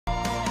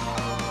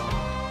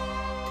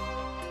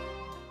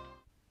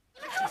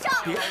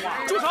别，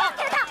住手！看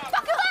着他，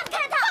放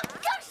开他！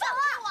放手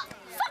啊！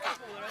放开！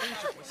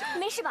你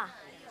没事吧？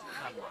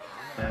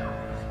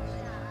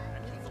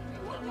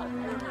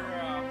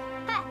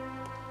哎，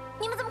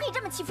你们怎么可以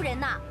这么欺负人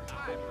呢？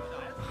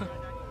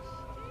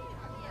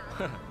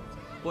哼，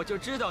我就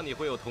知道你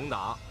会有同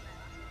党。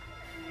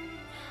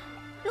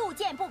路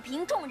见不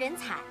平众人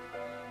踩，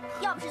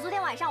要不是昨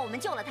天晚上我们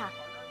救了他，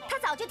他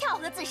早就跳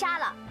河自杀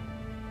了。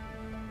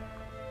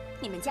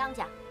你们江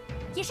家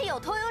也是有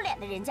头有脸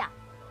的人家，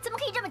怎么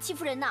可以这么欺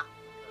负人呢？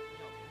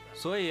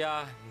所以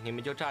啊，你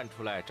们就站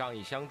出来仗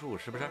义相助，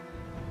是不是？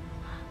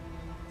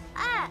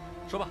哎，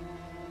说吧，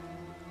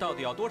到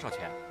底要多少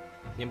钱，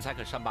你们才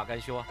肯善罢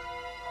甘休啊？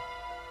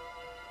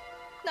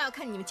那要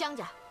看你们江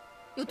家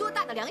有多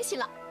大的良心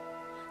了。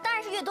当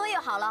然是越多越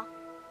好了。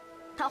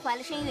她怀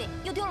了身孕，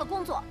又丢了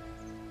工作，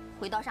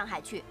回到上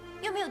海去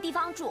又没有地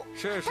方住。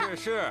是，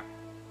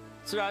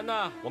自然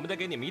呢，我们得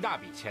给你们一大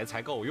笔钱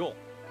才够用，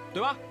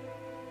对吧？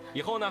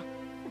以后呢，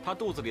她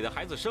肚子里的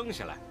孩子生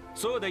下来，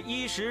所有的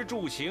衣食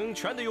住行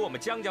全得由我们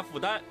江家负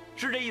担，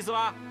是这意思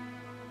吧？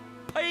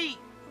呸！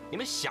你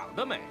们想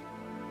得美！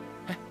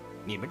哎，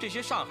你们这些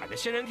上海的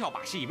仙人跳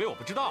把戏，以为我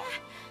不知道？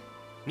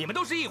你们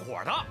都是一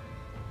伙的。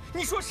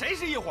你说谁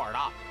是一伙的？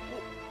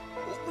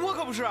我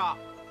可不是啊！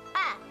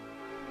哎，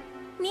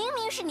明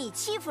明是你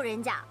欺负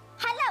人家，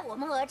还赖我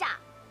们讹诈，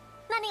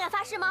那你敢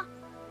发誓吗？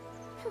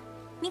哼，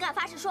你敢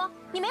发誓说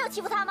你没有欺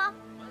负他吗？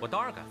我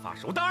当然敢发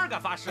誓，我当然敢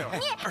发誓了。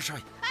你二少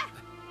爷，哎，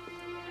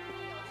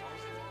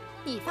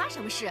你发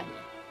什么誓啊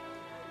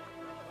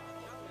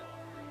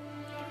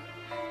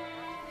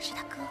你？是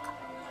他哥哥。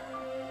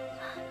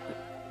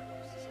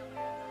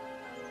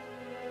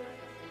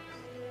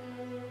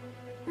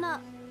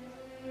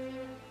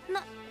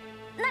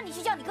那你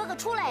去叫你哥哥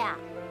出来呀！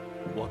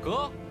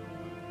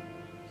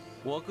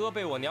我哥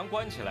被我娘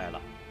关起来了。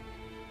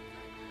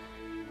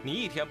你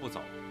一天不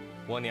走，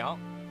我娘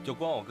就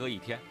关我哥一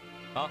天，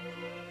啊！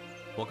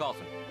我告诉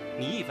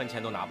你，你1分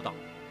钱都拿不到，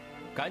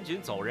赶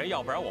紧走人，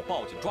要不然我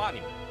报警抓你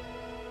们。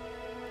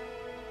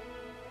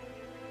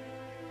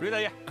瑞大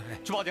爷，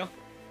去报警。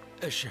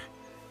是。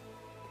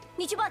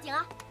你去报警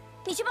啊！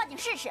你去报警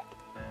试试。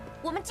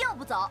我们就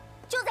不走，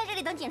就在这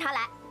里等警察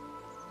来。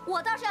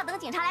我倒是要等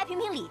警察来评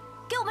评理，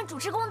给我们主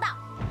持公道。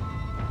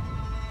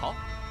好，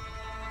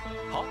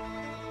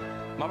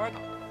慢慢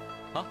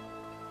打，啊！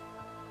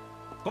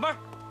关门。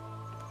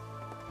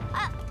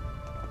啊！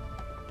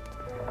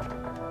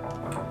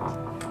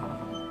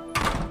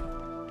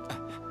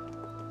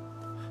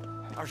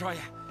二少爷，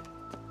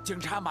警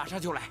察马上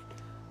就来。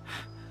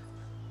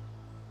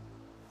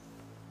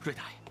瑞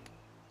大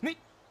爷，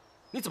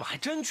你怎么还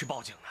真去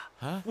报警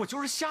呢？啊！我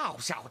就是吓唬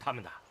吓唬他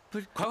们的。不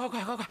是，快，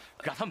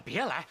让他们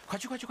别来！快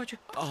去！快去！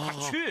好。哎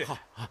呀！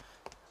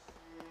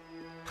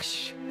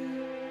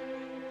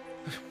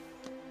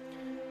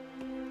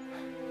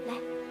来，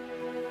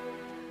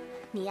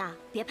你呀，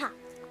别怕，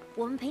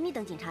我们陪你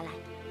等警察来。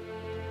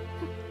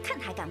哼，看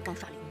他还敢不敢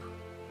耍流氓！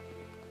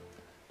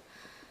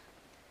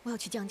我要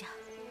去江家。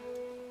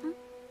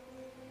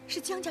是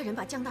江家人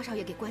把江大少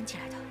爷给关起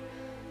来的。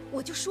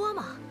我就说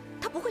嘛，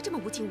他不会这么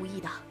无情无义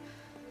的。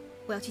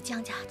我要去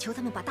江家求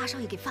他们把大少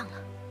爷给放了。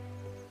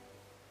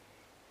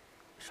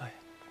少爷，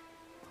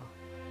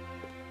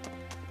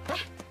哎，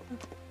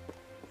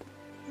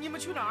你们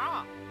去哪儿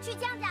啊？去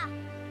江家。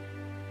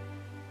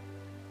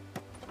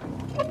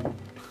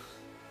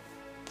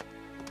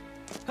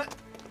哎，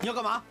你要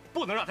干嘛？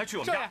不能让他去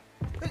我们家。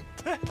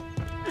哎，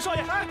少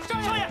爷，少爷！哎，让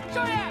一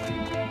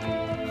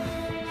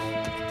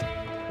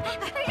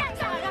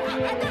下，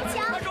哎，对不起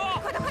啊！站住！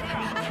快点！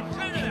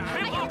哎，站着点，别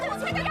跑！对不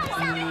起，让一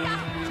下！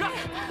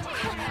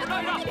那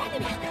边，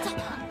走！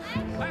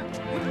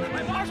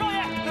二少爷！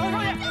救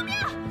命！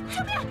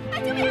哎，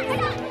救命！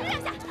让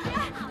一下！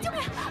哎，救命！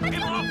哎，救命！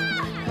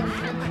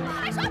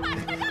哎，耍把式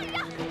的，让一让！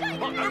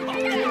往哪儿跑？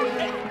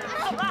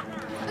怎么了？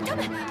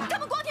他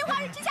们光天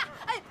化日之下，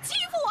哎，欺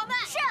负我们！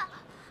是。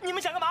你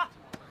们想干嘛？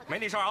没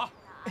你事儿啊！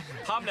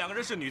他们2个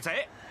人是女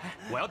贼，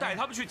我要带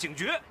他们去警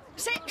局。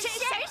谁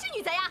是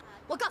女贼啊？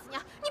我告诉你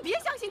啊，你别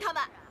相信他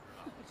们。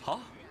好，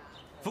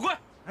富贵，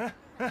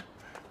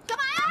干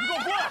嘛呀？你给我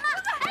过来！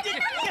你们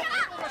干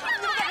什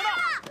么？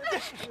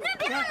那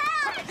别乱来啊！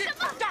什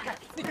么？站开！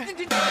你！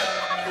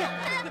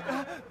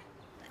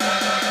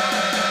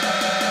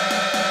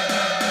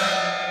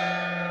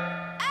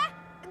哎，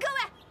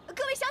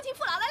各位乡亲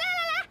父老，来！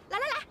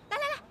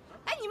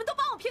哎，你们都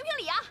帮我评评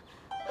理啊！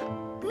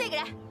那个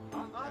人，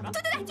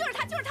对，就是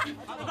他，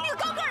那个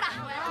高个的，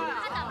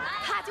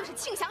他就是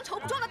庆祥绸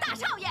布庄的大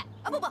少爷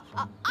啊，不，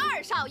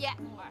二少爷。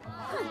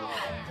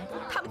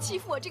他们欺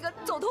负我这个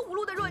走投无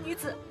路的弱女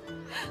子，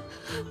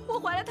我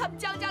怀了他们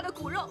江家的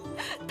骨肉，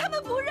他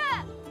们不认，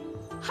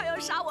还要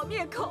杀我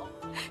灭口。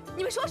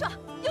你们说，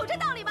有这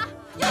道理吗？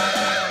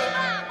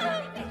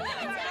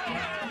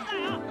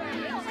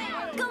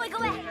各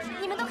位，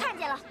你们都看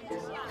见了，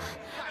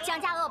江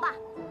家恶霸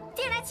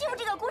竟然欺负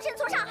这个孤身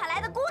从上海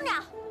来的姑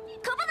娘，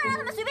可不能让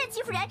他们随便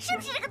欺负人，是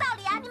不是这个道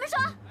理啊？你们说，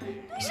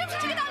是不是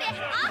这个道理啊？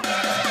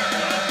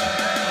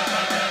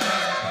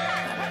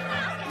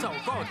在我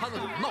告诉他的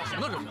理，闹什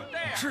么呢？这是。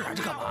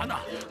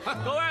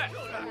各位，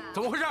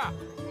怎么回事？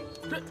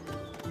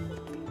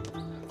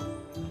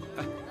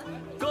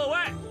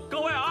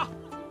各位啊，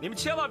你们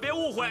千万别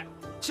误会，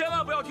千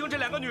万不要听这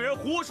两个女人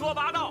胡说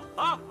八道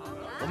啊！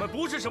我们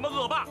不是什么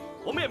恶霸，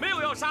我们也没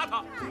有要杀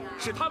她，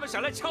是他们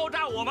想来敲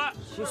诈我们，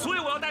所以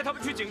我要带他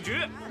们去警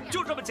局，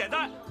就这么简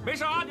单。没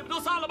事啊，你们都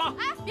散了吧。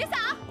哎，别散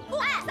啊！不，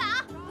散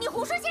啊！你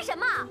胡说些什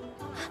么？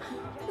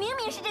明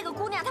明是这个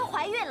姑娘她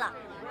怀孕了，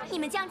你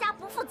们江家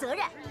不负责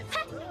任，哼！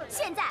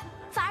现在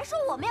反而说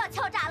我们要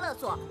敲诈勒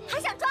索，还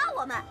想抓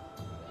我们。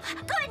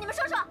各位，你们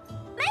说说，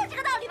没有这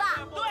个道理吧？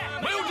对，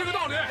没有这个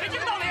道理，没这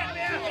个道理，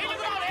没这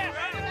个道理。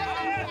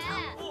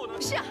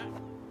是啊，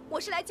我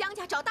是来江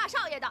家找大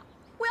少爷的，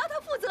我要他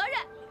负责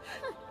任。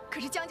哼，可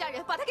是江家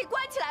人把他给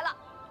关起来了，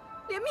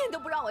连面都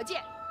不让我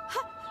见，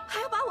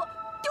还要把我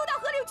丢到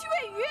河里去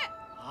喂鱼。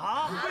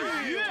啊，喂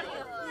鱼！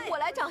我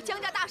来找江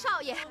家大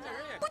少爷，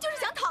不就是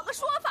想讨个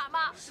说法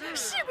吗？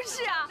是不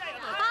是啊？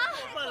啊！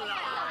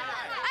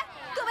哎，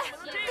各位，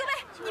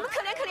你们可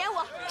怜可怜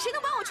我，谁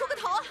能帮我出个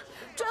头啊？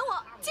准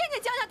我见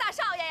见江家大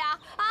少爷呀！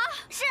啊！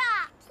是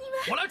啊，你们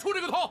我来出这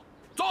个头。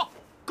走，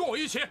跟我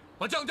一起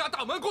把江家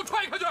大门给我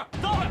踹开去。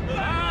走，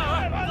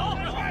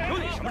有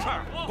你什么事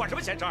儿？管什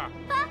么闲事儿？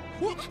啊，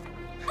不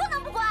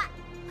能不管。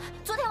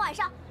昨天晚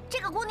上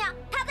这个姑娘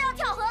她都要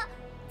跳河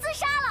自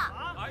杀了。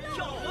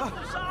跳河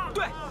自杀？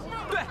对，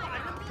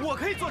我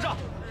可以作证，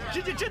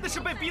人家真的是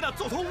被逼得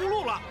走投无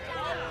路了。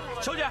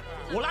小姐，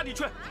我拉你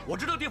去，我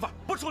知道地方，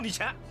不收你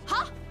钱。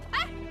好，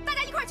哎，大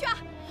家一块儿去啊，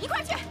一块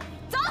儿去，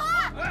走！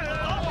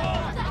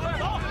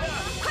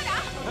快点！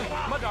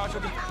慢点啊，小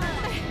姐。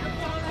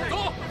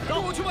走，跟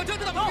我去把江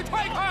家大门给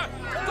踹开。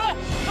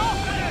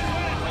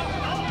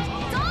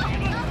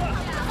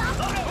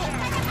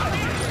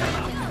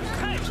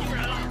太突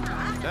然了！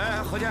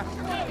来，何家。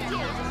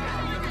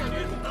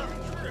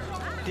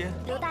爹，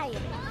刘大爷，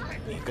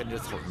你跟着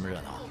凑什么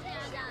热闹？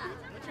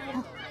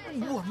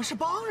我们是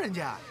帮人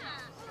家。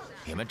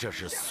你们这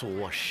是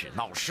唆使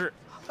闹事，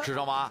知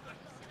道吗？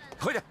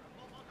回去。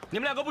你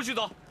们两个不许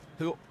走。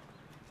哎呦，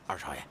二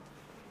少爷，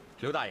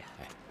刘大爷，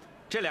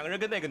这两个人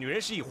跟那个女人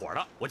是一伙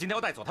的，我今天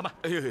要带走他们。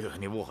哎呦，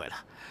你误会了，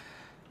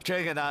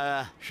这个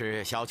呢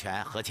是小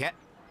犬何谦，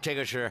这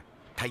个是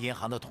他银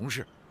行的同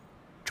事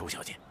周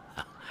小姐。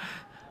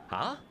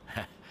啊？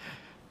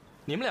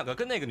你们两个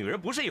跟那个女人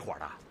不是一伙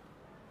的？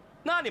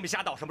那你们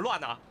瞎捣什么乱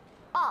呢？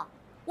哦，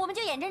我们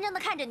就眼睁睁地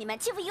看着你们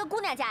欺负一个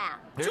姑娘家呀！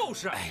就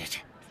是。哎，这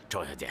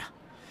周小姐啊，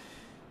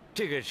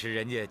这个是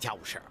人家家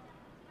务事，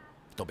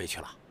都别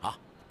去了啊，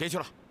别去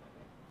了。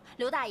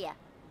刘大爷，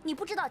你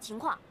不知道情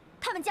况，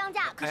他们江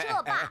家可是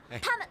恶霸，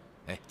他们……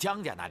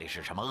江家那里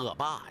是什么恶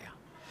霸呀？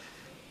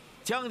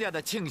江家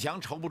的庆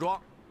祥绸布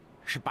庄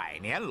是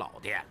100年老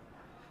店，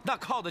那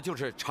靠的就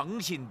是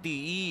诚信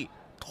第一，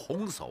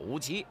童叟无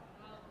欺，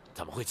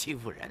怎么会欺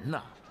负人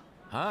呢？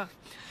啊！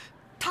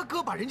他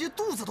哥把人家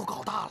肚子都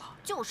搞大了。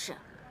就是，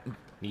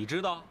你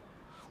知道？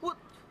我，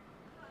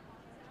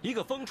一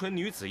个风尘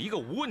女子，一个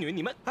舞女，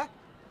你们……哎，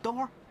等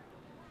会儿，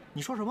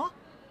你说什么？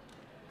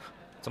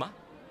怎么？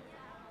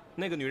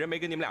那个女人没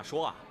跟你们俩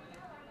说啊？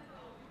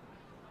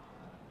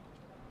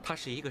她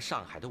是一个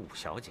上海的武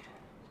小姐。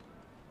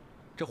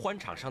这欢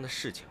场上的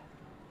事情，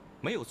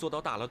没有做到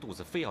大了肚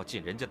子非要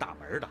进人家大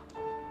门的。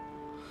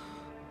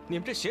你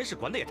们这闲事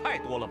管的也太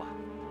多了吧？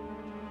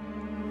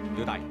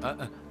刘大爷，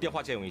电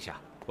话借用一下，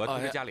我要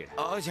通知家里人。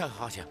行，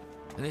好，行，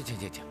那请。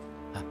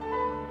啊。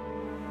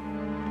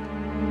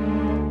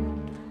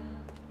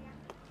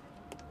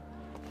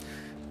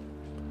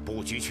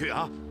布局去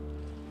啊！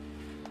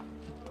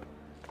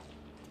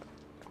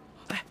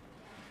哎，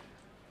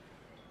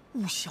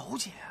武小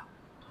姐啊！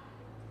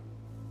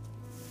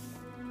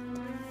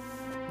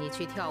你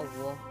去跳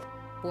舞，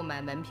不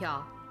买门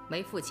票，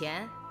没付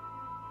钱，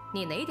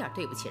你哪点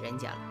对不起人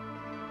家了？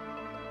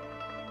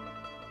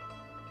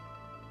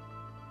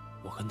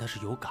我跟他是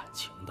有感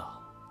情的。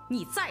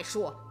你再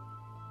说，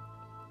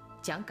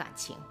讲感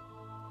情，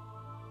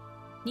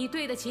你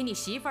对得起你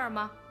媳妇儿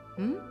吗？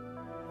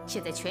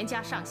现在全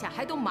家上下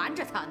还都瞒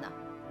着他呢，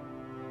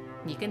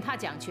你跟他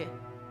讲去，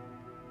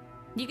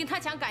你跟他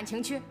讲感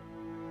情去。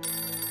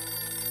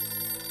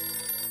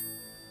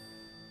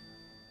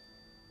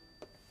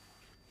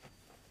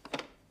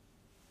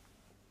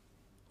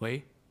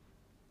喂，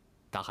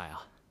大海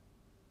啊！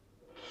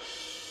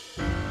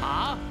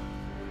啊？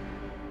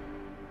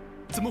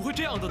怎么会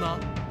这样的呢？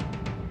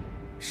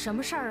什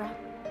么事儿啊？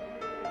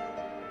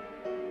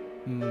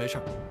没事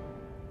儿，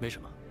没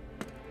什么。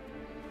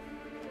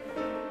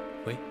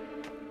喂，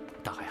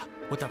大海啊，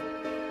我等。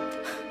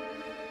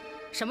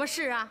什么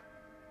事啊？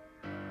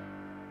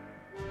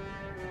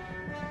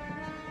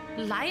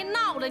来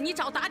闹了，你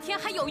找达天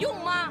还有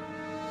用吗？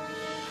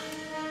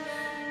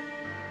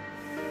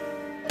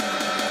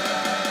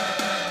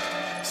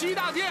西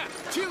大街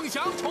庆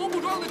祥绸布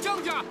庄的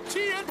江家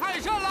欺人太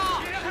甚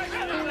了！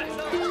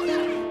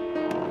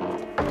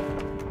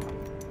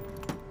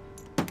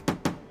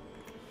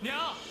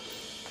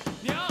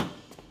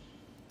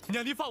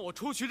娘，您放我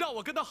出去，让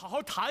我跟他好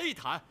好谈一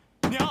谈。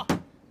娘，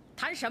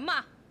谈什么？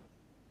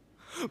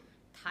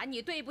谈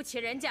你对不起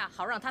人家，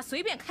好让他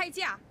随便开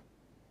价。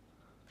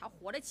他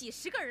伙了几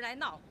十个人来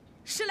闹，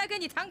是来跟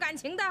你谈感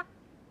情的？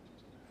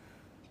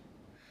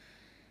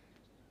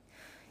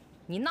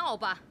你闹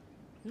吧，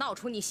闹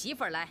出你媳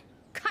妇儿来，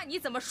看你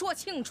怎么说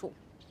清楚。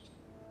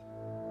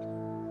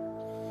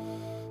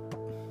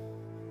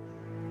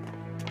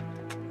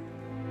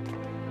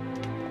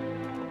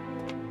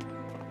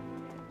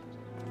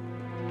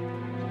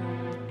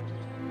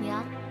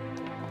娘，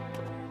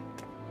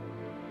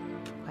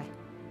快，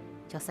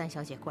叫三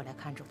小姐过来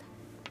看住他。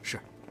是。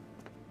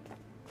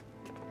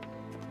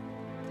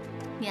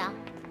娘，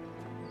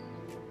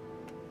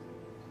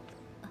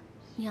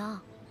娘，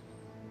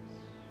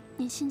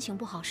您心情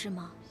不好是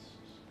吗？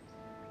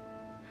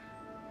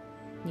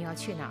你要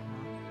去哪儿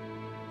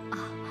啊？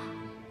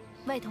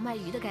外头卖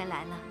鱼的该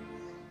来了，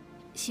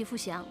媳妇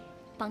想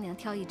帮娘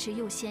挑一只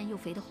又鲜又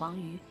肥的黄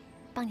鱼，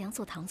帮娘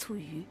做糖醋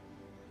鱼。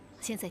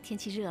现在天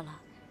气热了，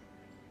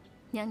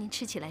娘您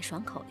吃起来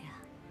爽口呀。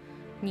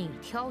你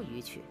挑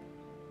鱼去？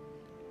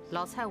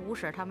老蔡、五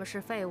婶他们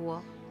是废物，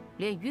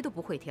连鱼都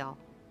不会挑，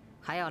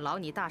还要劳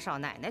你大少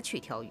奶奶去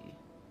挑鱼。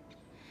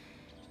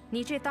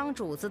你这当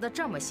主子的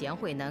这么贤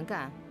惠能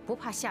干，不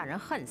怕下人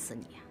恨死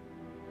你啊？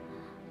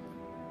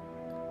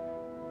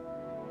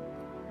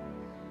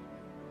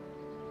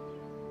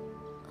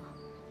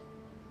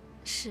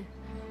是，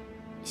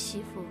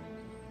媳妇，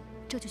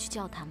这就去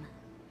叫他们。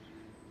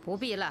不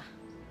必了，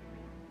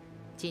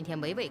今天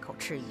没胃口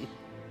吃鱼。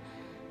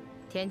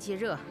天气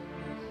热，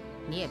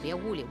你也别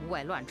屋里屋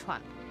外乱窜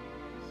了，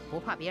不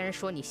怕别人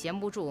说你闲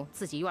不住，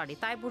自己院里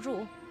待不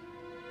住。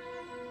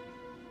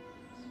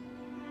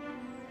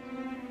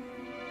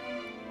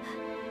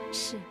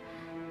是，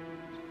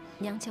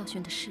娘教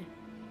训的是。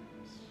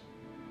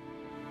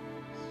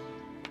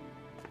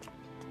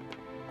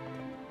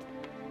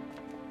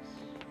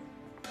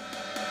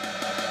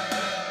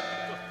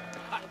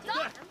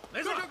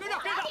没错，跟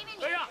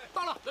上，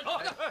到了，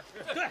好，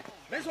对，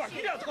没错，一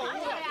定要凑屋子，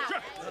是。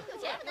有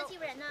钱不能欺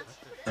负人呢。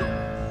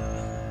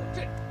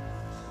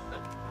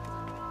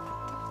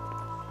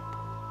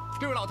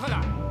这位老太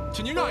太，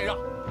请您让一让，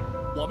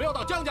我们要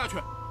到江家去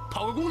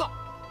讨个公道。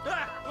对，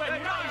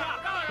你让一下。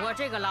我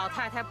这个老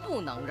太太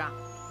不能让，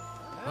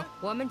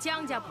我们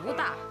江家不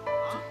大，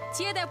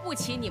接待不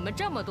起你们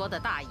这么多的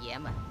大爷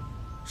们，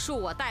恕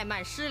我怠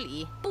慢失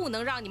礼，不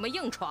能让你们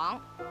硬闯。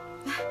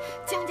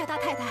江家大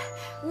太太，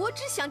我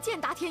只想见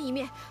达天一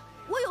面，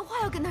我有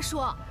话要跟他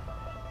说。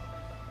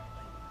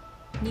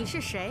你是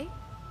谁？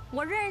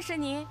我认识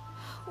你。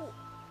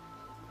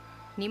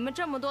你们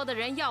这么多的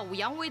人耀武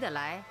扬威的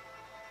来，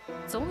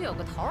总有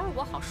个头儿，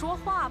我好说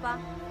话吧？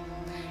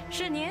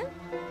是您？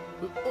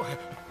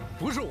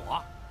不是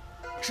我，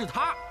是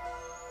他。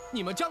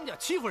你们江家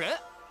欺负人，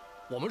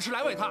我们是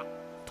来为他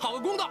讨个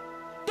公道，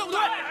对不对？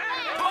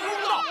讨公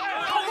道，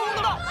讨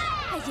公道！哎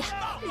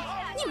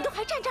呀，你们都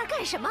还站这儿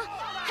干什么？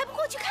还不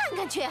过去看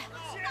看去！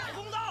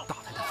大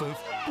太太吩咐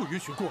不允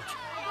许过去。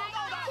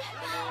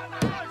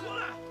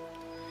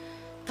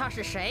他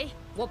是谁？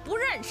我不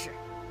认识。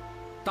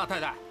大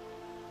太太，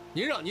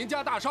您让您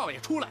家大少爷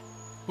出来，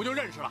不就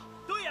认识了？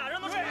对呀，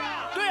让他出来。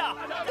对呀，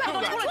让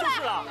他出来就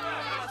是了。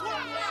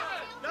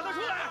让他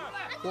出来。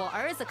我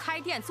儿子开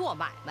店做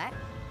买卖，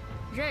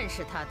认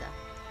识他的，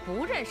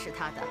不认识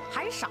他的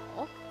还少。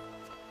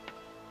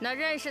那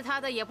认识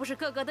他的也不是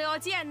个个都要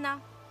见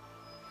呢，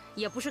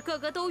也不是个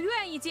个都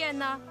愿意见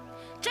呢。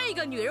这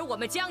个女人我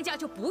们江家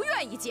就不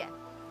愿意见。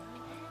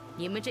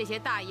你们这些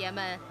大爷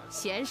们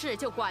闲事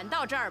就管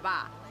到这儿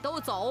吧，都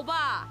走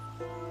吧。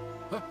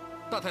哎，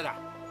大太太，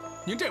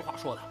您这话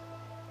说的，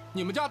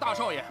你们家大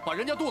少爷把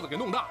人家肚子给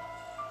弄大，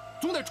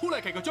总得出来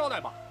给个交代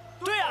吧？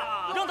对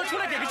呀，让他出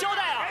来给个交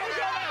代啊！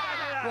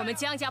我们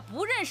江家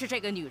不认识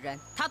这个女人，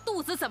她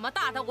肚子怎么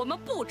大的我们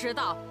不知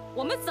道，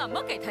我们怎么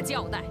给她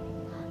交代？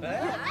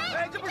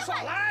哎，这不是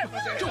耍赖吗？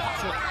这话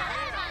说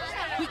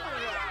的，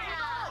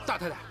大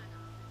太太，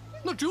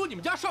那只有你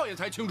们家少爷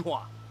才清楚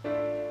啊。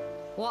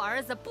我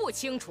儿子不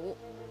清楚。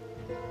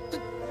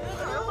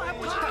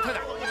大太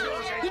太，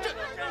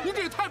您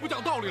这也太不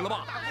讲道理了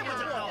吧？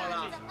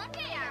怎么这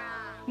样啊？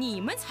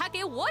你们才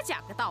给我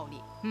讲个道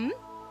理。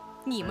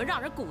你们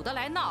让人鼓捣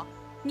来闹，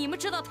你们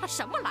知道她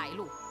什么来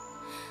路？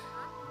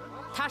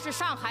她是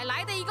上海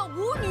来的一个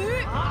舞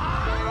女。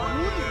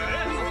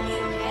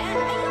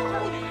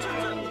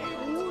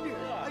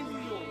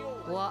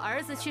我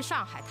儿子去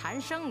上海谈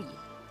生意，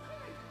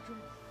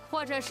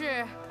或者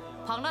是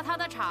捧了他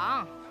的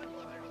场，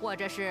或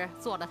者是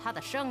做了他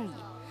的生意，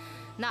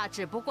那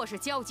只不过是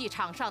交际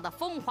场上的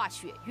风花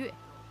雪月。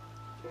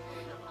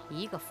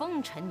一个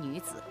风尘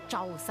女子，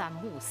朝三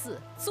暮四，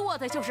做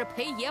的就是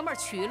陪爷们儿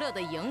取乐的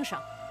营生，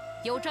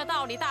有这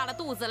道理大了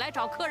肚子来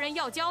找客人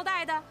要交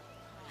代的？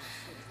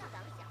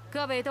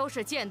各位都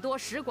是见多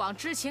识广、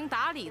知情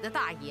达理的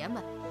大爷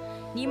们，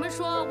你们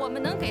说我们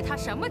能给他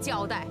什么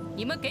交代？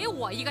你们给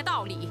我一个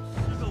道理。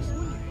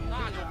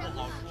那就不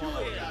好说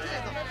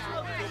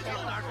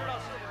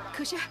了。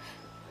可是，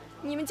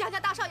你们江家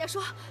大少爷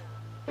说，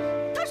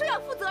他说要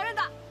负责任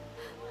的。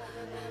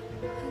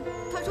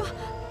他说，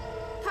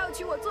他要去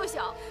娶我做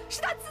小，是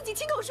他自己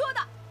亲口说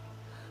的。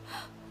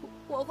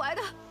我怀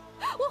的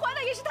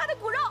也是他的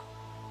骨肉。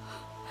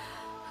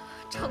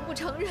承不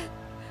承认，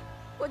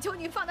我求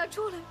你放他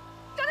出来，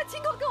让他亲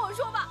口跟我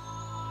说吧。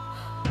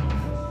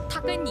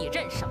他跟你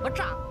认什么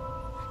账？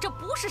这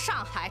不是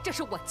上海，这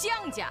是我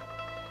江家，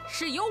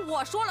是由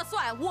我说了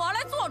算，我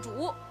来做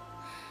主。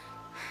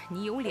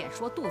你有脸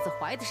说肚子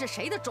怀的是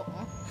谁的种？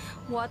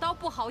我倒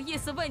不好意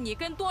思问你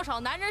跟多少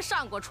男人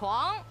上过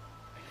床。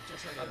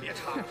别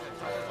吵！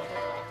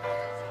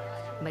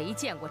没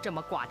见过这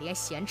么寡廉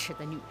鲜耻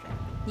的女人。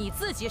你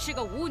自己是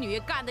个舞女，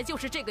干的就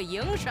是这个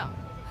营生。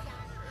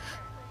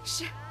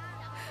是，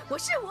我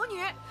是舞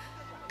女，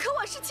可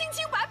我是清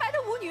清白白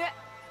的舞女。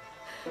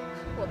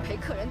我陪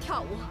客人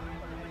跳舞，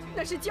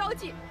那是交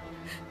际，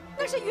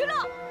那是娱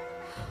乐。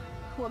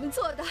我们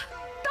做的都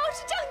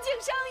是正经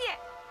生意，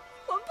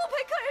我们不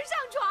陪客人上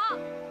床。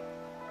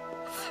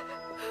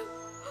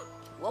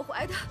我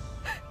怀的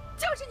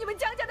就是你们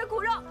江家的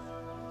骨肉。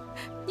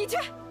你去，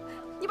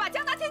你把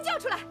江大天叫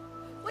出来，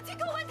我亲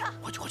口问他。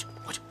我去。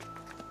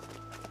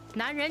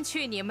男人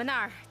去你们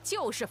那儿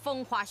就是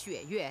风花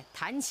雪月、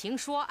谈情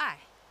说爱，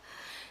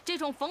这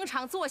种逢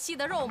场作戏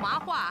的肉麻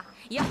话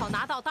也好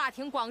拿到大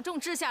庭广众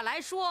之下来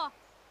说，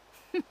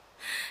哼，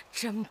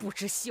真不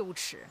知羞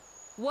耻，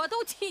我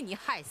都替你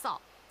害臊。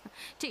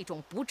这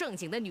种不正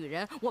经的女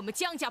人，我们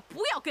江家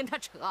不要跟她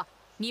扯，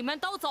你们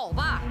都走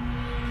吧。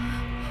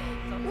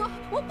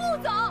我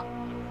不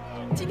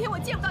走，今天我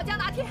见不到江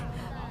大天，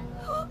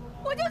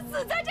我就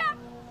死在这儿。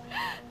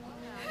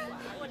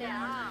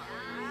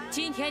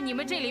今天你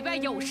们这里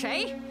边有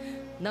谁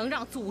能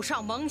让祖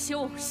上蒙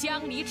羞、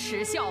乡里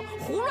耻笑，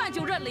胡乱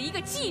就认了一个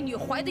妓女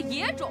怀的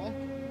野种？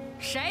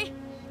谁？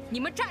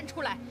你们站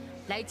出来，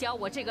来教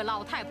我这个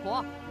老太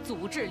婆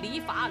祖制礼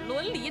法、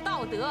伦理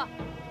道德。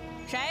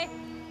谁？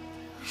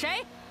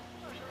谁？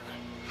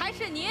还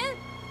是您？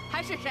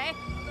还是谁？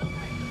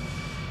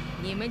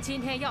你们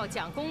今天要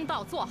讲公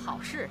道、做好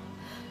事，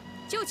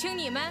就请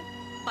你们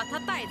把她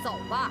带走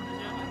吧。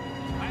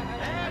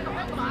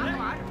干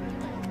嘛？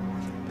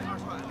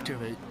这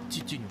位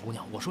妓女姑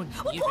娘，我说你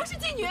不是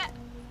妓女，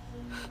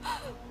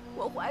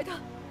我怀的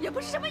也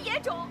不是什么野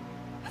种，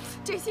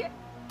这些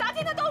大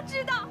天他都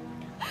知道。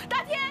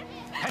大天，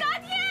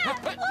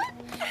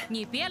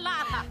你别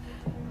拉他，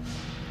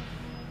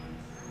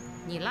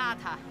你拉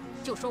他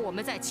就说我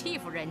们在欺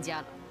负人家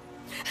了。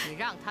你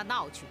让他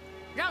闹去，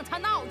让他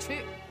闹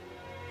去。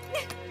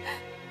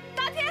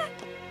大天，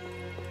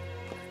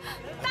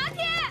大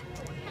天，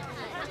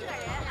这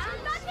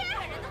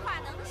人的话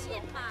能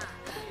信吗？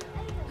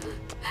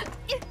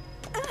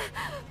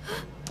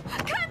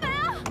开门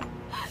啊！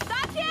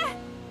大天，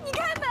你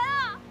开门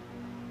啊！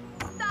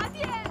大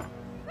天，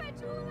快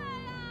出来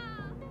呀！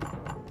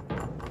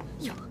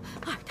哟，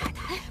二太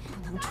太不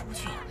能出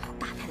去，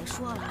大太太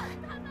说了，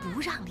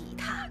不让理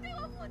他。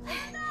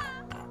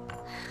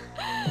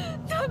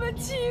他们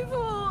欺负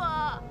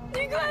我，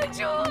你快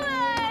出来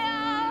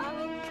呀！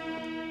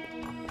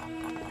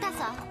大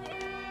嫂，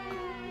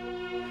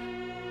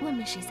外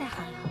面谁在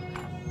喊了？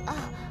啊，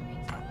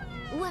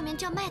外面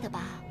叫卖的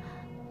吧？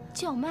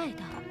叫卖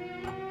的？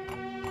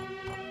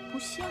不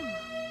像啊，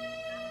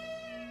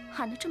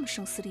喊得这么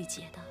声嘶力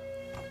竭的。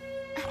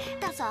哎，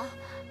大嫂，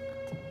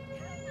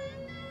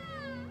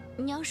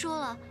娘说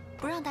了，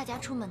不让大家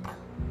出门的。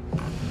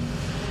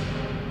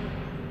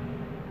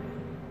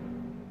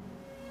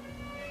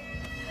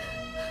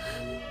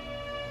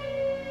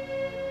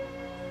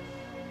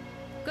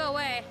各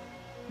位，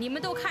你们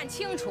都看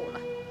清楚了，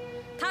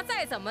他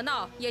再怎么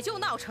闹，也就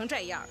闹成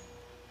这样。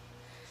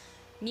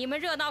你们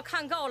热闹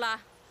看够了，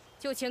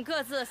就请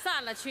各自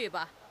散了去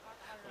吧。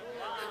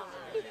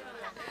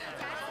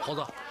猴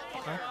子，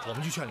我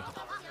们去劝劝他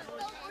吧，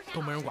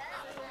都没人管他，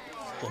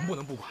我们不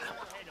能不管。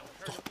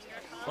走。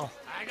哦，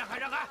哎，让开！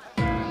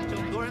这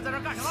么多人在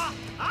这干什么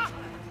啊？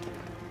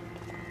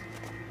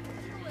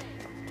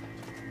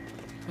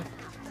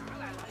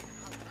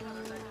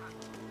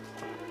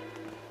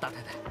大太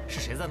太，是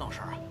谁在闹事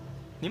啊？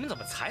你们怎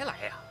么才来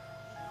呀？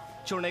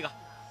就是那个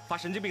发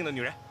神经病的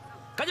女人，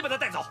赶紧把她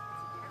带走！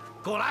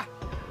跟我来。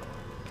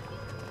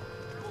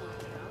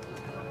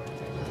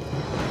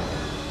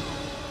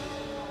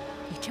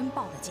你真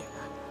报了警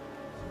啊？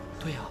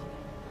对呀，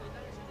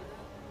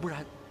不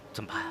然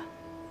怎么办啊？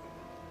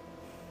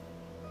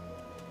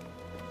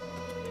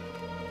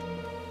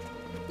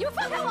你们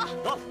放开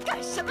我！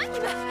干什么？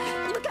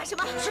你们干什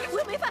么？我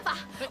又没犯法，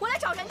我来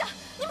找人的，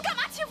你们干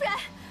嘛欺负人？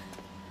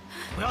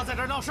不要在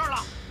这儿闹事了，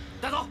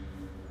带走。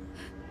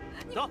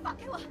你们放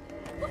开我！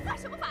我犯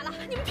什么法了？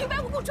你们平白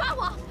无故抓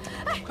我！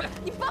哎，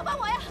你们帮帮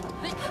我呀！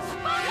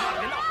帮我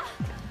呀！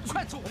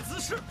快做姿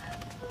势，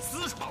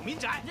私闯民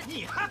宅，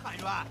你还喊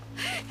冤？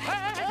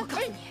哎，我告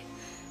诉你，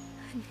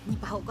你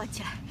把我关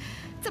起来，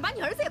再把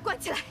你儿子也关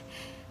起来，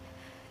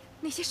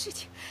那些事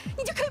情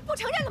你就可以不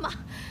承认了吗？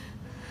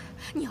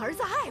你儿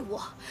子爱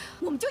我，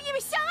我们就因为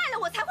相爱了，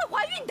我才会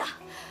怀孕的。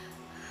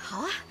好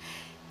啊，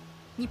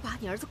你把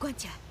你儿子关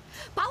起来，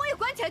把我也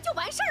关起来，就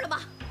完事儿了吗？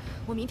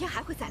我明天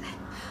还会再来，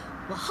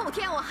我后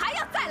天我还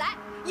要再来，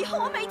以后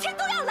我每天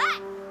都要来。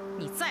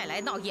你再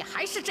来闹也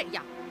还是这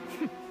样。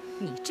哼，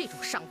你这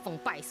种伤风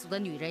败俗的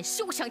女人，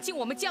休想进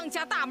我们江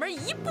家大门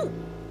一步。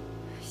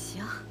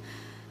行，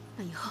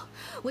那以后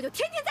我就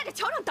天天在这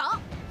桥上等。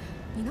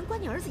你能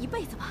管你儿子一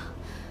辈子吗？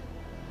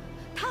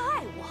他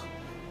爱我，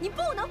你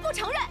不能不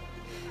承认。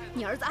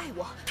你儿子爱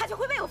我，他就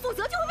会为我负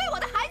责，就会为我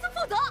的孩子负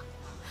责。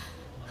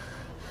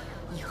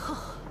以后，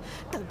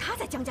等他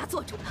在江家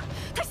做主了，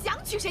他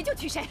想娶谁就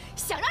娶谁，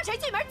想让谁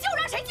进门就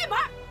让谁进门。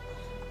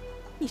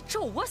你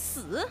咒我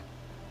死？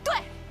对，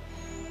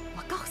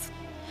我告诉你，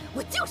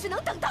我就是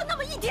能等到那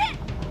么一天。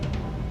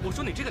我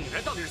说你这个女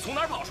人到底是从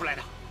哪儿跑出来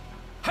的？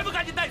还不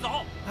赶紧带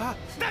走！啊，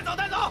带走，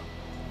带走！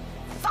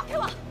放开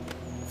我！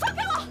放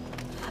开我！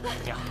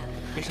娘，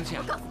别生气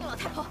啊！我告诉你老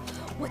太婆，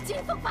我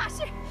金凤发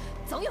誓，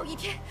总有一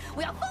天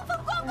我要风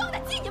风光光的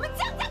进你们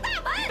江家大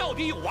门。到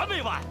底有完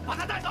没完？把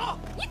她带走！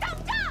你等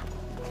着！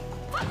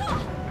放开我！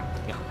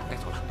娘，带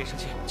走了，别生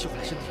气，救回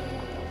来身体。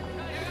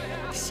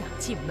想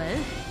进门，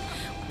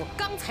我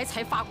刚才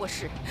发过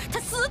誓，他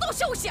死都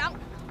休想。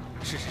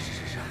是。走。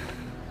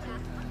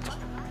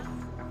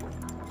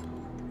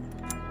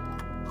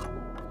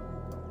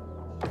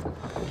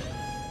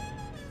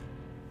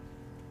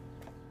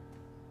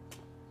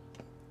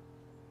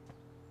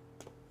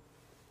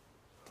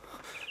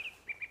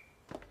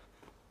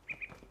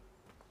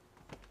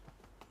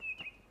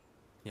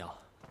娘，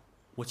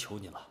我求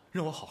你了，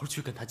让我好好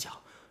去跟他讲。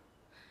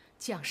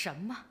讲什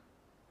么？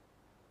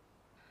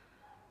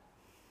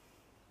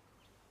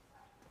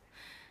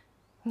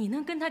你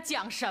能跟他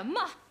讲什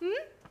么？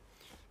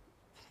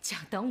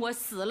讲等我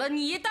死了，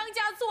你当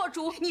家做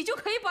主，你就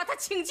可以把他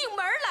请进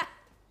门来。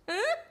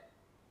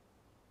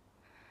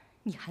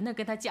你还能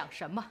跟他讲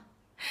什么？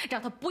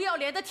让他不要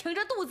脸的挺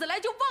着肚子来，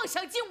就妄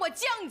想进我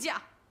江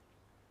家。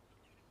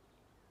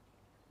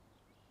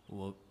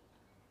我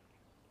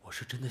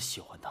是真的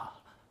喜欢他。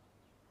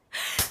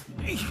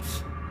你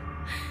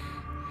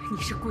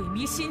是鬼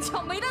迷心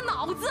窍，没了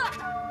脑子。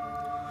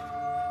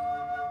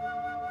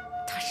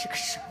她是个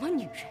什么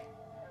女人？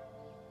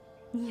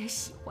你也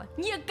喜欢，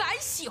你也敢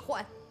喜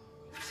欢？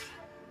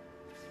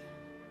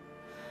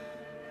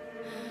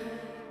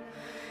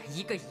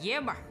一个爷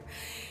们儿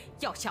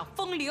要想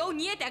风流，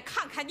你也得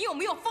看看你有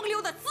没有风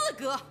流的资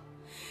格。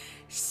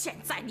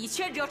现在你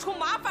却惹出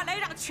麻烦来，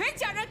让全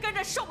家人跟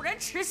着受人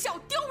耻笑，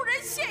丢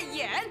人现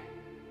眼。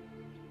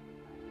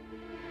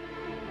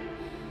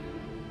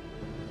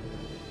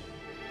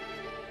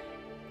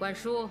管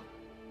叔，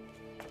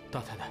大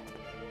太太，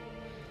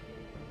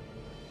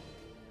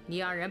你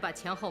让人把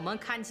前后门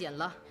看紧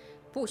了，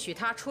不许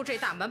他出这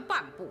大门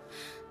半步。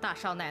大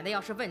少奶奶要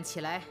是问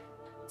起来，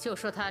就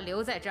说他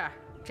留在这儿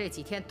这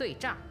几天对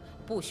账，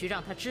不许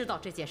让他知道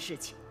这件事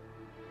情。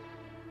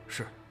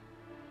是。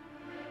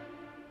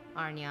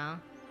二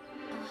娘，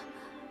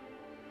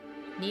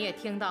你也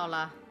听到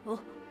了。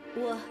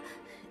我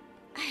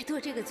爱多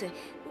这个嘴，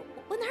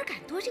我哪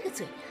敢多这个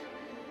嘴呀？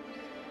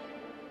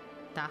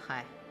大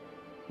海，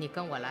你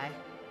跟我来，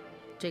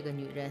这个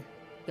女人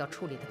要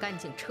处理得干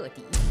净彻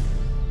底。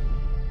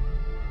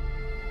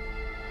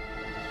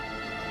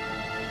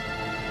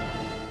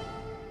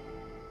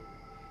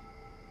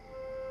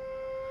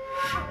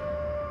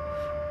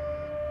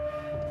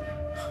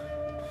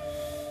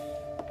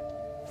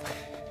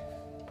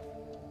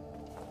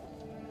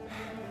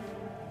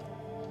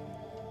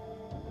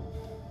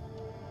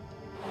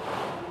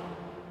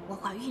我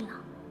怀孕了。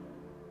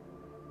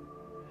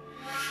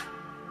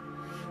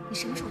你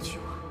什么时候娶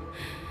我？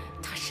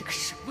她是个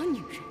什么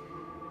女人？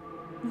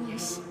你也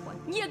喜欢，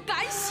你也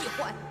敢喜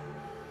欢？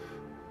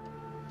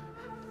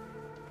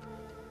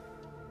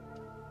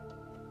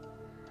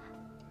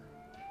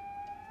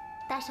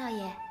大少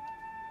爷，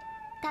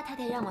大太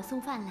太让我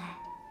送饭来。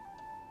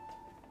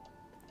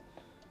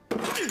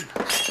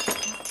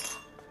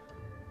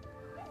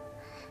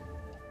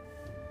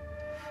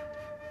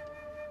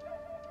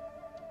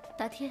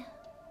大天，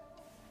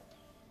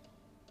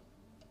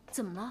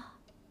怎么了？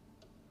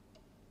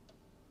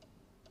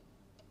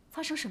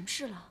发生什么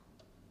事了？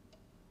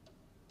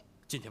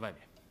今天外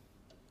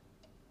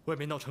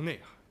面闹成那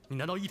样，你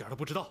难道一点都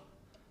不知道？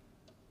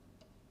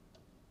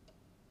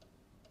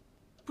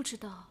不知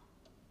道。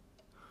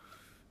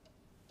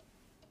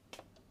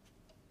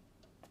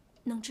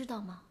能知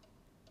道吗？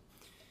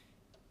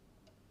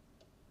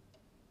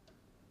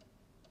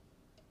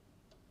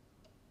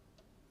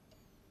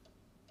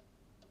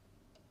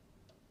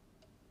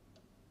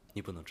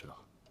你不能知道，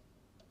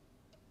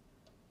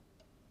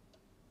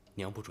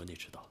娘不准你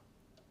知道。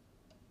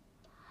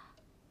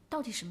到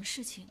底什么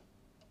事情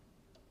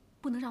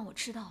不能让我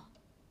知道？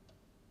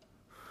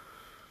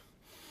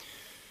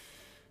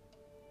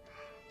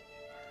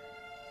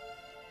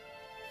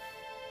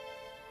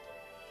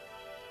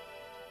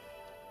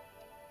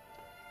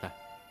来，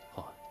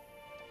欢欢。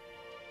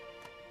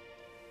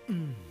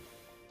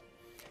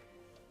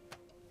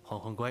欢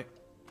欢乖，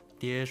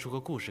爹说个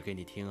故事给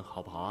你听，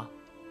好不好啊？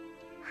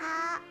好。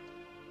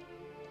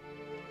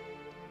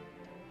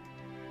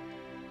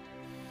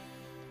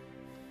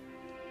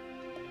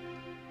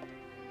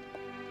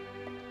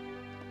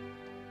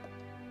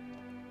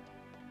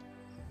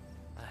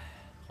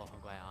欢欢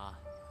乖啊，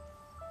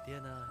爹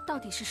呢？到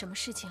底是什么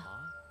事情？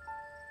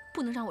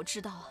不能让我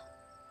知道啊！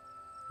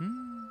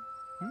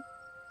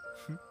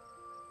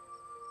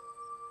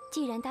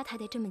既然大太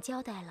太这么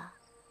交代了，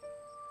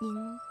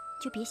您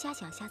就别瞎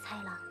想瞎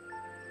猜了。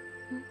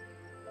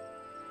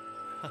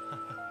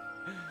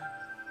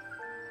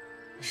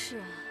是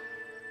啊，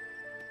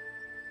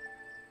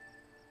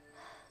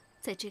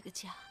在这个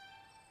家，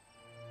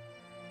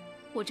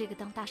我这个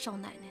当大少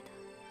奶奶的，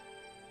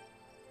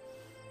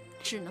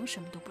只能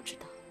什么都不知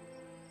道。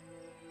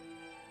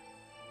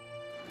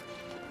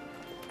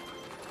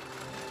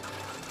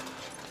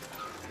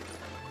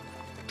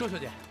周小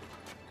姐，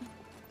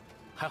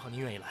还好您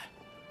愿意来，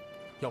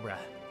要不然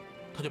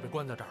他就被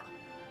关在这儿了。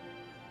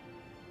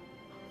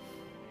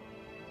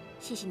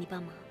谢谢你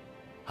帮忙。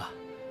啊。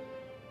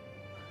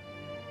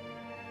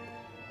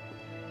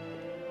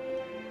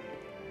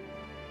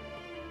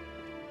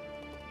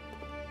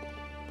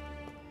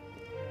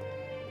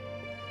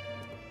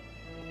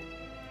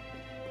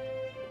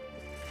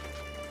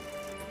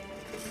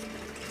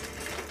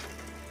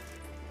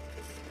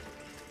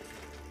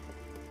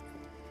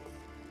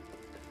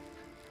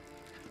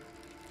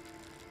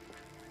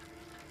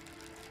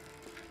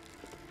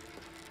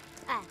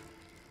哎，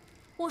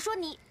我说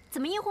你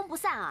怎么阴魂不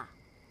散啊？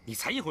你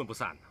才阴魂不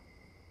散呢！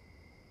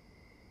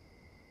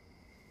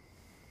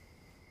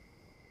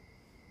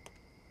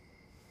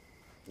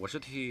我是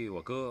替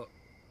我哥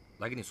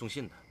来给你送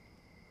信的。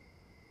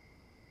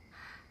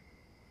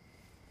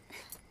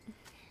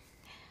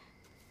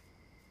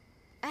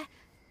哎，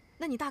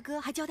那你大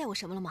哥还交代我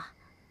什么了吗？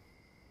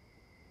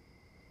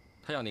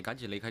他要你赶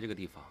紧离开这个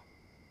地方。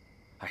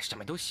哎，上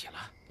面都写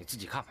了，你自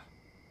己看吧。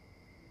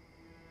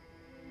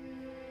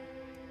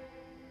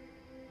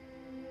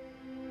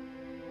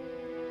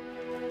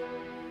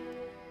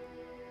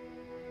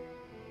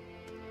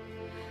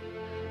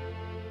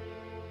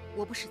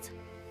我不识字。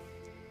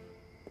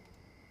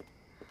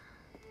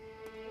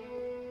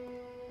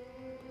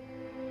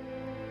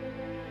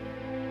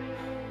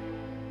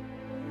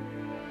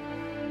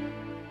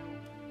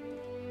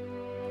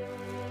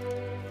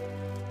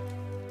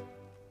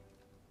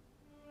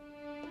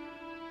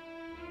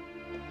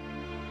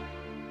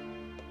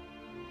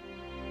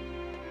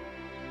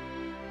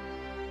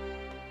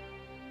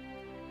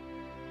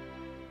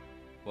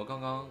我刚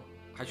刚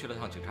还去了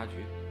趟警察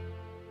局，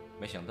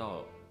没想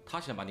到他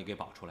先把你给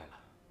保出来了。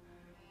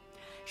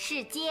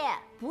是接，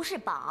不是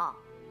保。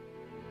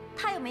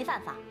他又没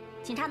犯法，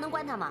警察能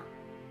关他吗？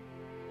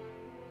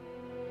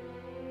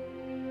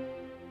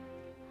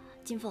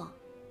金凤，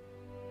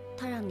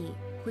他让你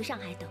回上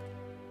海等。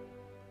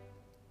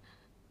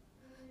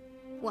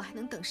我还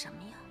能等什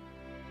么呀？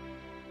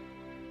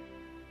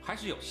还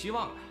是有希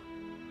望的。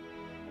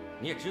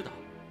你也知道，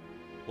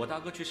我大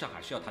哥去上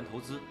海是要谈投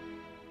资，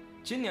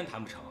今年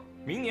谈不成，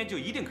明年就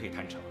一定可以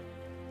谈成。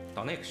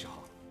到那个时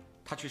候，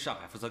他去上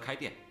海负责开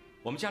店，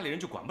我们家里人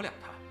就管不了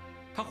他。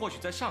他或许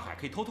在上海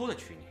可以偷偷的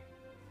娶你。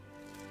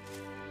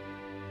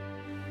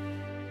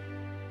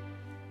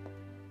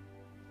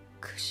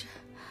可是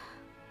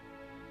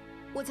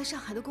我在上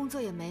海的工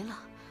作也没了，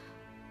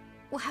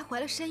我还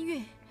怀了身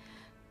孕，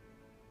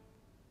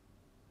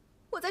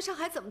我在上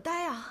海怎么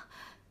待啊？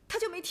他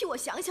就没替我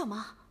想想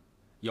吗？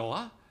有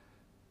啊，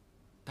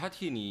他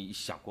替你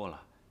想过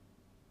了，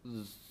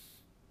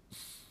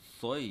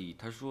所以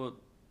他说，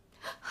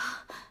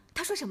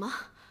他说什么？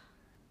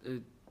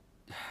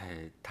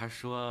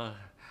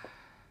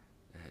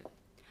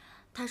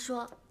他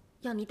说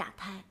要你打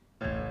胎。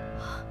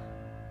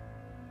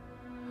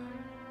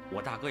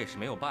我大哥也是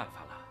没有办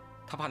法了，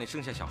他怕你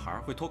生下小孩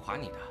会拖垮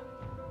你的。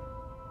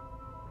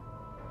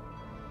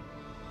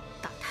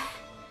打胎？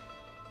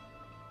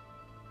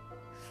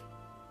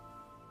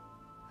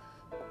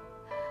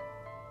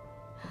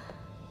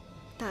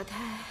打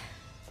胎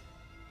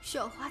需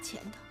要花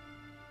钱的，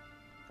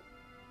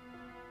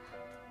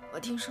我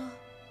听说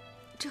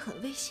这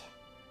很危险，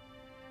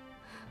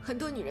很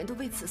多女人都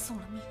为此送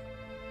了命。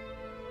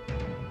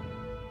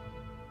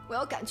我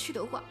要敢去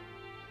的话，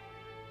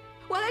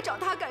我来找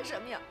他干什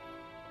么呀？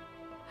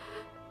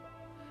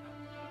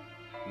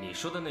你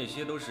说的那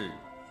些都是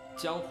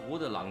江湖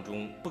的郎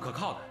中不可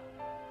靠的，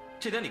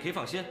这点你可以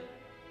放心。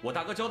我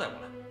大哥交代我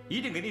了，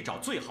一定给你找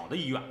最好的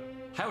医院，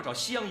还要找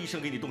西洋医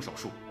生给你动手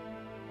术。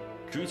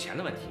至于钱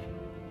的问题，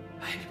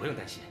哎，你不用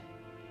担心。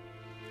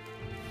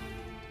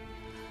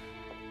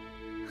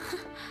哼，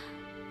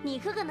你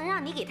哥哥能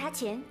让你给他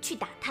钱去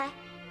打胎，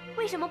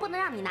为什么不能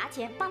让你拿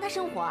钱帮他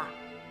生活啊？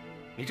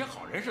你这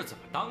好人是怎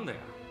么当的呀？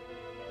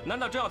难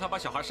道真要他把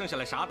小孩生下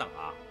来傻等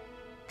啊？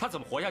他怎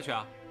么活下去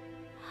啊？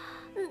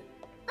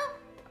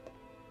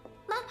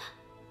妈，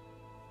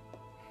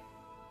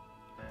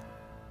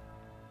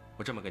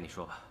我这么跟你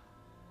说吧，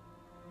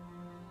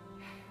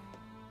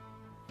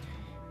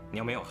你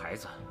要没有孩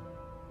子，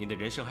你的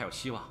人生还有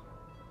希望。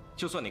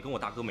就算你跟我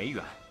大哥没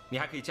缘，你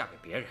还可以嫁给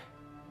别人。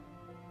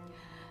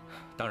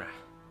当然，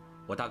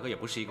我大哥也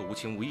不是一个无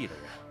情无义的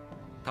人，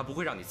他不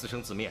会让你自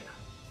生自灭的。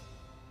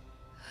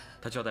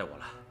他交代我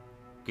了，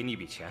给你一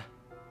笔钱，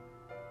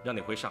让你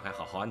回上海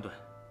好好安顿。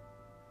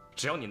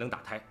只要你能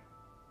打胎，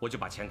我就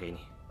把钱给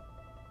你。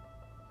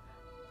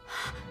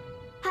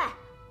哎，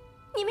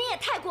你们也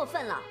太过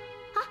分了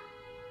啊！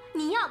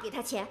你要给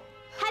他钱，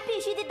还必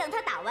须得等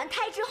他打完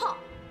胎之后，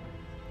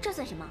这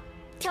算什么？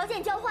条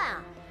件交换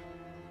啊！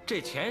这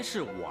钱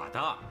是我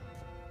的，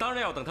当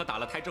然要等他打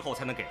了胎之后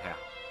才能给他呀。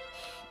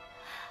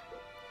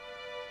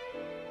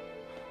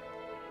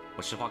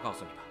我实话告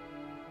诉你吧，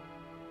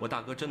我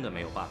大哥真的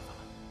没有办法了。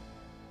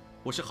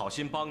我是好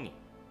心帮你，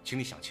请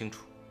你想清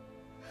楚。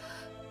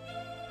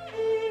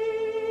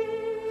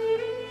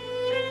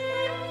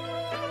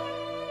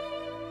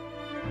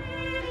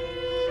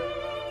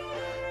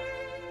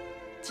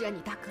既然你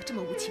大哥这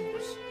么无情无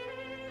义，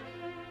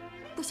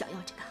不想要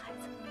这个孩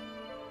子，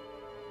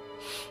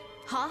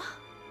好，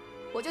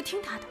我就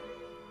听他的，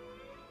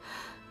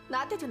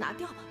拿掉就拿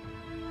掉吧。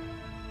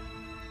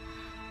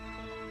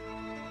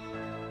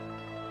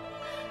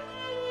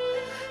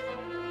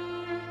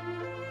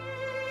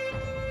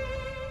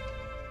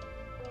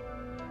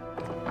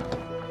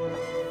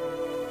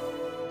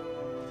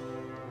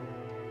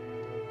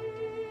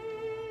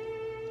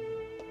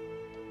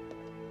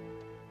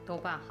都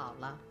办好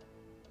了。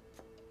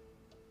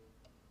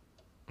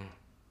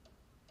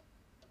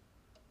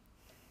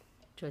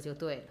这就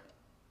对了，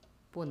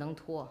不能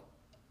拖。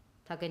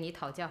他跟你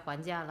讨价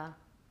还价了？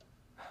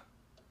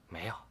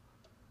没有，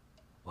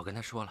我跟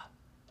他说了，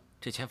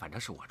这钱反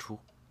正是我出，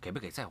给不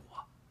给在我。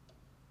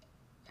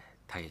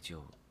他也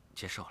就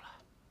接受了。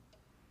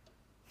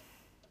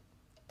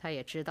他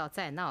也知道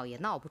再闹也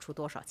闹不出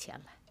多少钱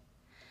来。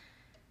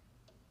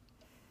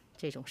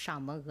这种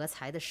上门讹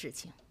财的事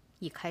情，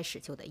一开始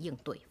就得硬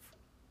对付。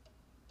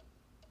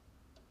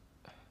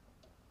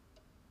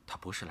他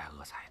不是来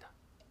讹财的。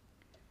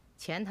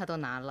钱他都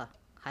拿了，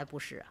还不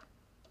是啊？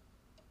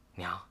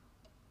娘，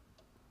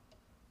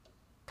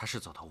他是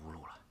走投无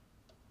路了。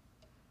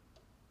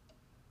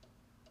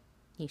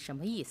你什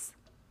么意思？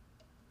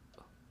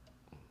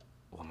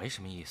我没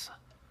什么意思，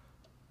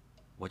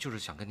我就是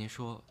想跟您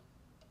说，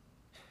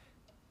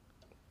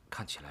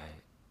看起来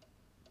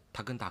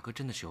他跟大哥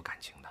真的是有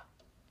感情的。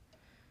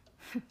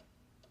哼，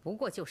不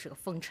过就是个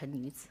风尘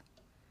女子，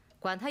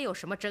管他有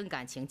什么真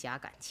感情假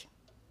感情。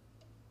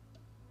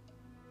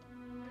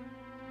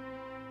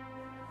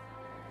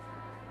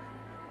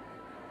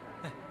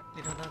哎，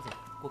那张单子给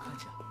我看一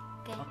下。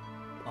给。啊。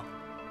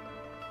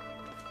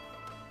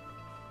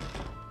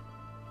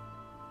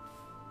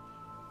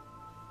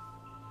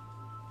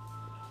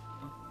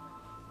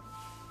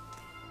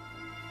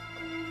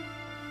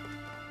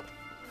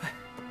哎，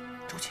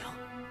周晴。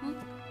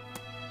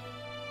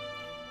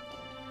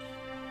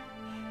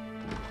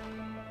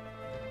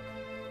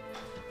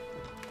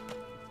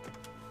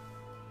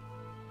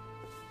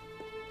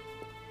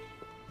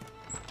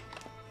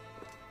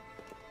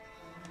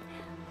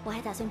我还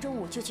打算中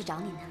午就去找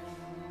你呢。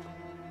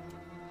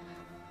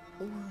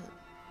我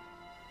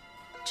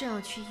正要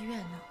去医院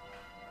呢。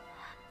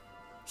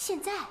现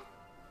在？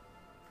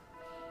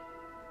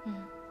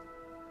嗯。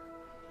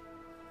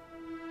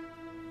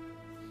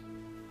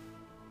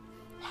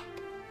来。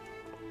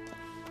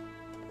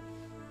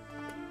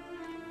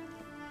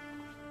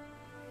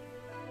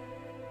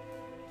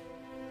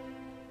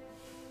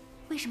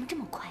为什么这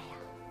么快呀？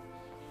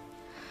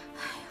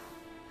哎呦，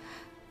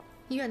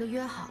医院都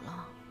约好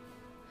了。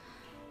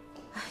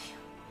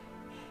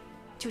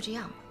就这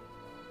样吧。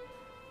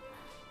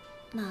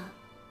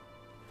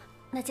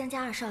那江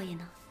家二少爷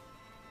呢？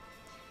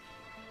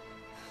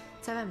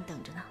在外面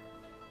等着呢。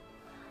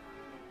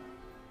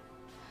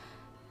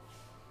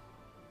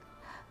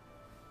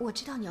我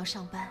知道你要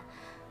上班，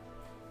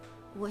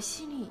我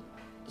心里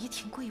也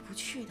挺过意不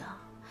去的。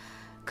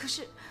可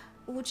是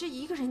我这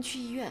一个人去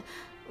医院，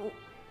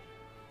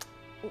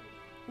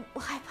我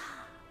害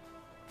怕。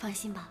放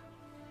心吧，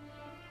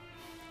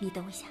你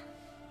等我一下。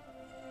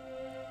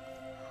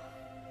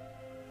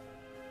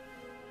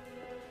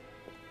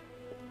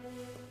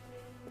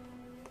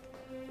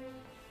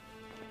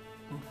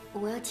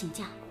我要请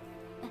假，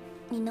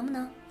你能不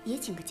能也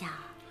请个假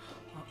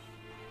啊？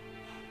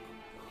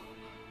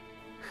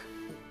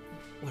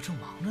我正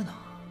忙着呢。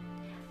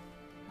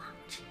忙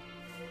着，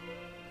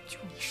就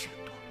你事儿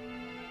多。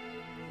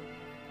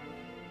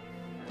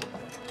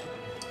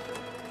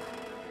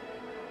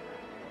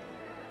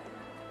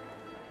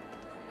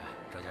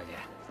周小姐。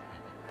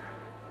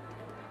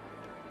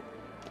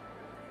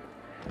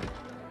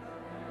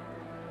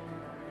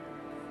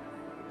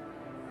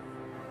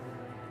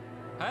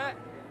哎。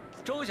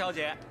周小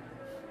姐，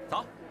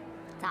早。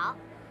早。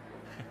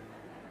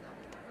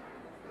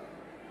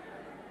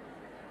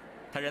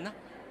他人呢？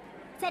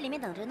在里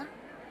面等着呢。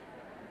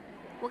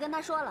我跟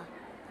他说了，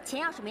钱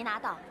要是没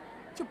拿到，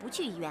就不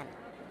去医院了。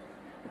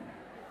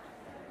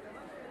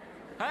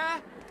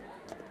哎，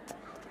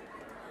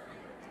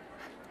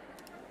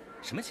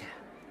什么钱？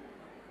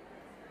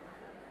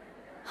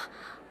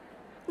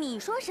你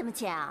说什么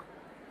钱啊？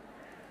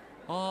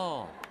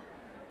哦。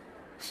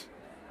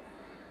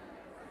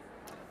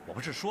我不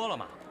是说了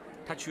吗？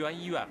他去完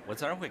医院，我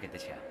自然会给他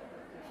钱。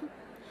哼，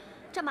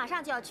这马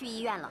上就要去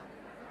医院了，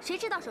谁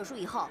知道手术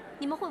以后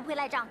你们会不会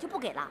赖账就不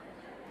给了？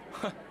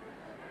哼，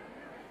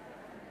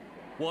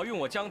我用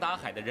我江达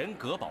海的人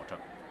格保证，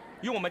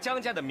用我们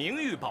江家的名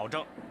誉保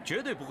证，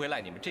绝对不会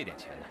赖你们这点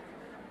钱的。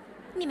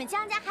你们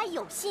江家还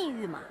有信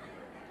誉吗？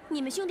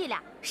你们兄弟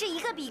俩是一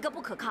个比一个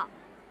不可靠，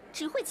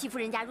只会欺负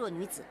人家弱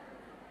女子。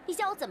你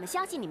叫我怎么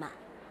相信你们？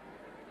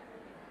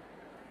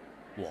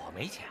我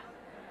没钱。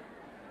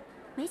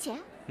没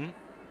钱？嗯。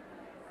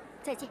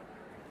再见。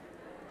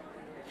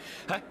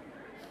哎，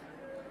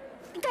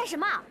你干什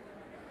么？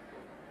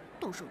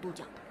动手动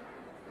脚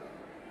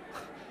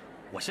的。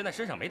我现在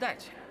身上没带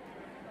钱，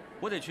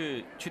我得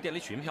去店里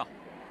取银票。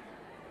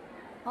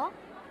哦，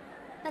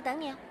那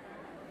等你啊。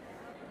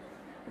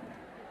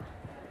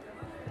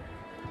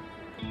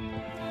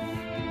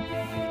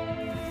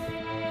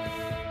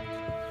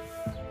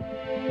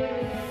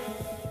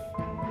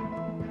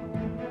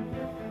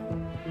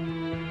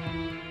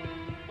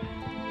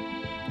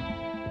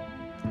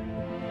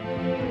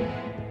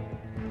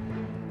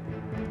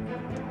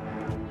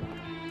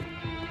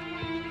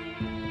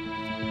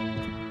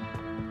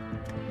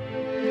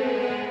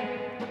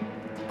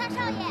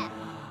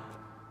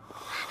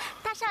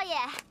少爷，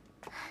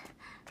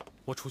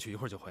我出去一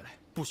会儿就回来，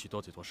不许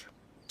多嘴多事，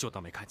就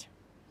当没看见。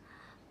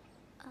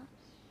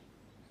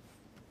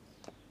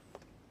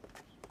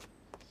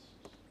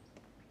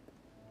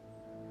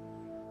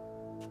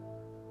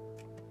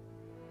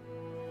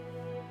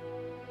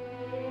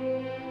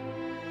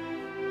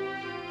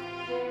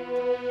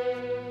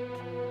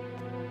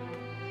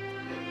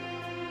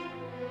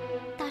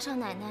大少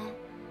奶奶，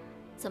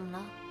怎么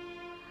了？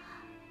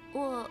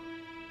我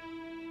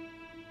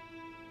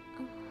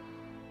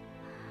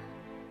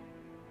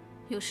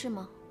有事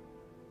吗？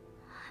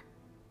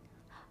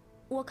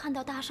我看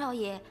到大少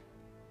爷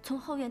从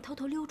后院偷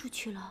偷溜出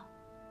去了。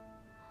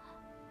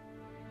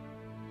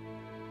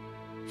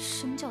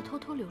什么叫偷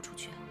偷溜出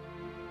去？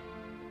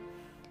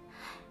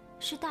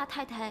是大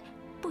太太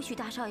不许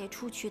大少爷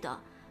出去的。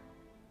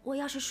我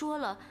要是说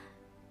了，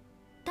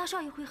大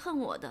少爷会恨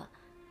我的。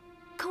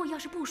可我要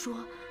是不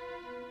说，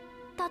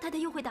大太太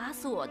又会打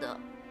死我的。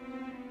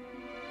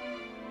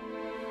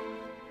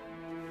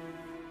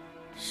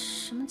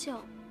什么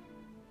叫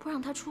不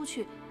让他出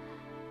去？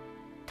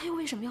他又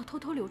为什么要偷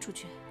偷溜出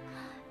去？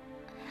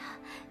哎呀，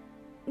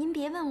您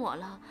别问我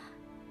了，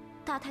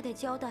大太太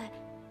交代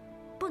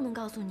不能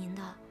告诉您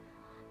的，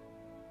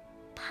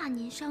怕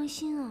您伤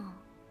心啊。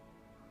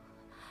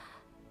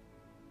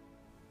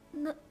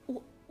那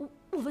我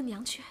问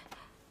娘去。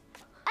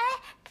哎，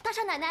大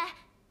少奶奶，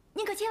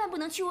您可千万不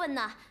能去问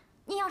呐！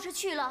您要是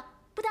去了，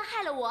不但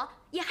害了我，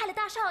也害了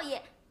大少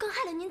爷，更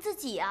害了您自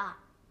己啊！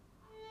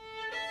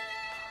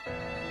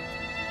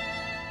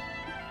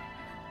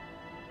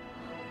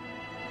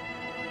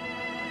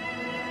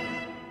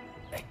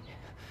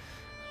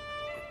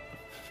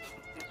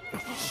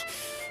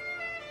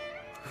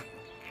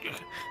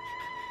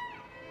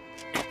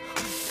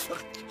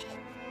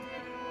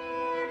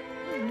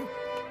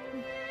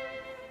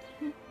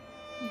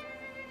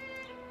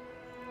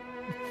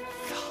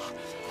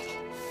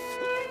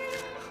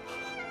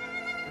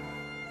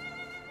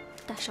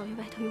大少爷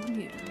外头有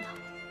女人了，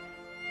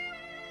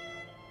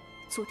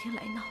昨天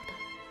来闹的，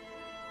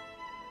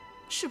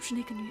是不是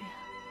那个女人？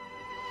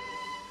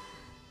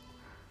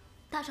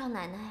大少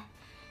奶奶，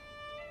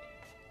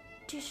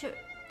这事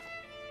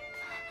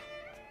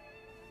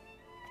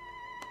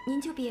您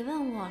就别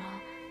问我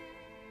了，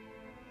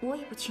我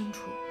也不清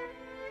楚。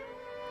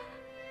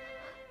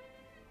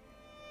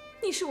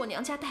你是我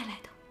娘家带来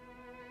的，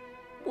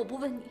我不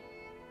问你，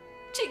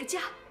这个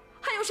家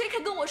还有谁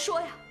肯跟我说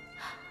呀？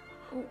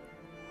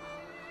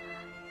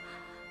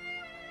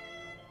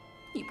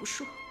你不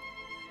说，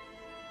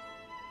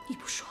你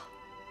不说，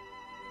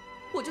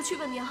我就去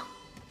问娘。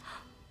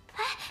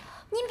哎，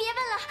您别问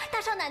了，大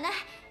少奶奶，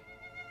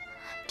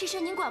这事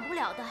您管不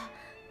了的，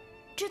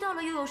知道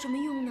了又有什么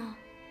用呢？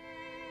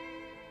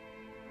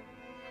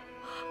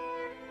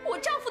我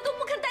丈夫都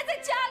不肯待在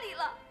家里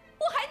了，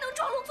我还能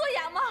装聋作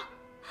哑吗？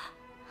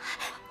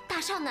大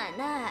少奶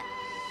奶，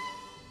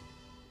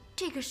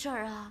这个事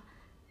儿啊，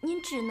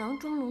您只能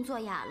装聋作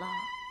哑了。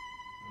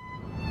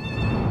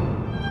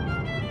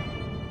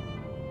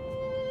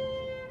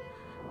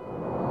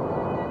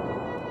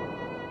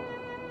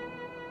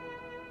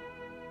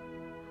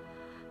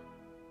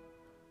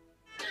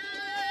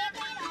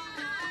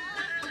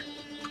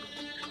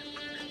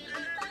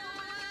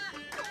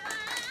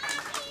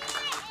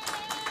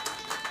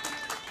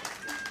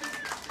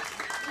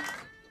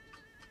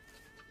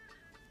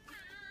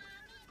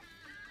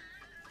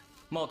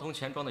冒通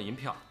钱庄的银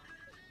票，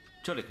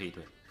这里可以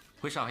兑，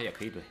回上海也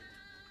可以兑。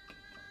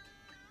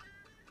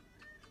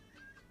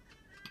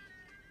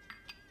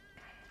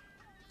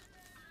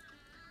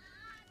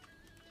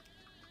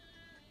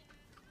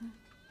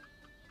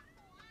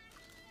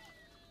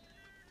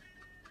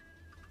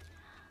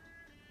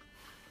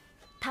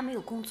他没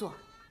有工作，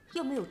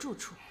又没有住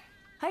处，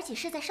而且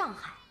是在上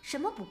海，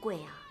什么不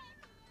贵啊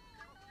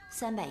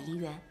？300银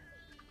元，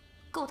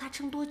够他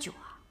撑多久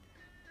啊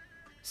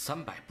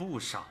？300不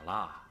少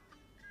了。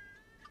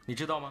你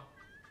知道吗？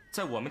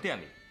在我们店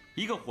里，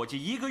一个伙计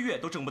1个月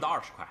都挣不到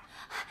20块。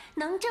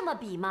能这么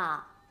比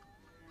吗？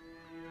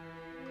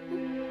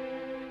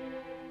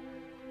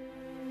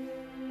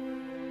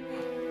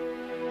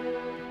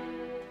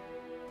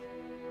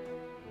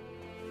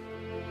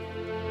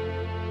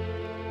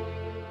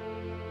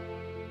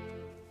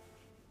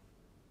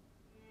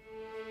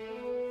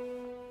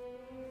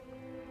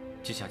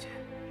金小姐，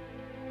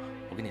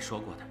我跟你说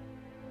过的，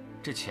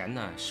这钱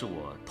呢是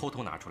我偷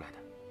偷拿出来的，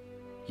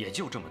也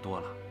就这么多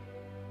了。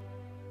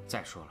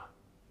再说了，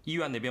医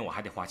院那边我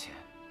还得花钱，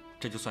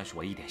这就算是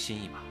我一点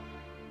心意吧。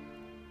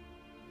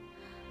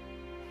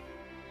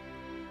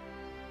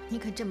你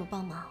肯这么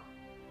帮忙，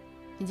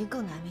已经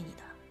够难为你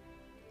的了，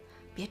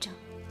别争。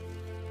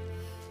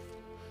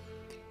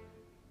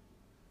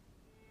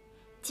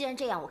既然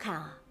这样，我看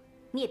啊，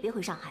你也别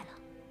回上海了。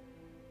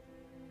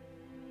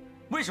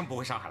为什么不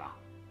回上海了？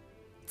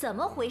怎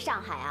么回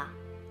上海啊？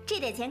这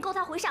点钱够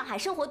他回上海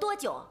生活多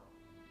久？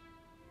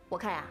我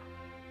看啊，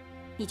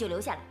你就留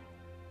下来，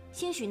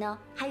兴许呢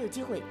还有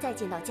机会再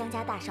见到江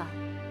家大少爷，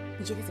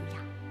你觉得怎么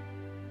样？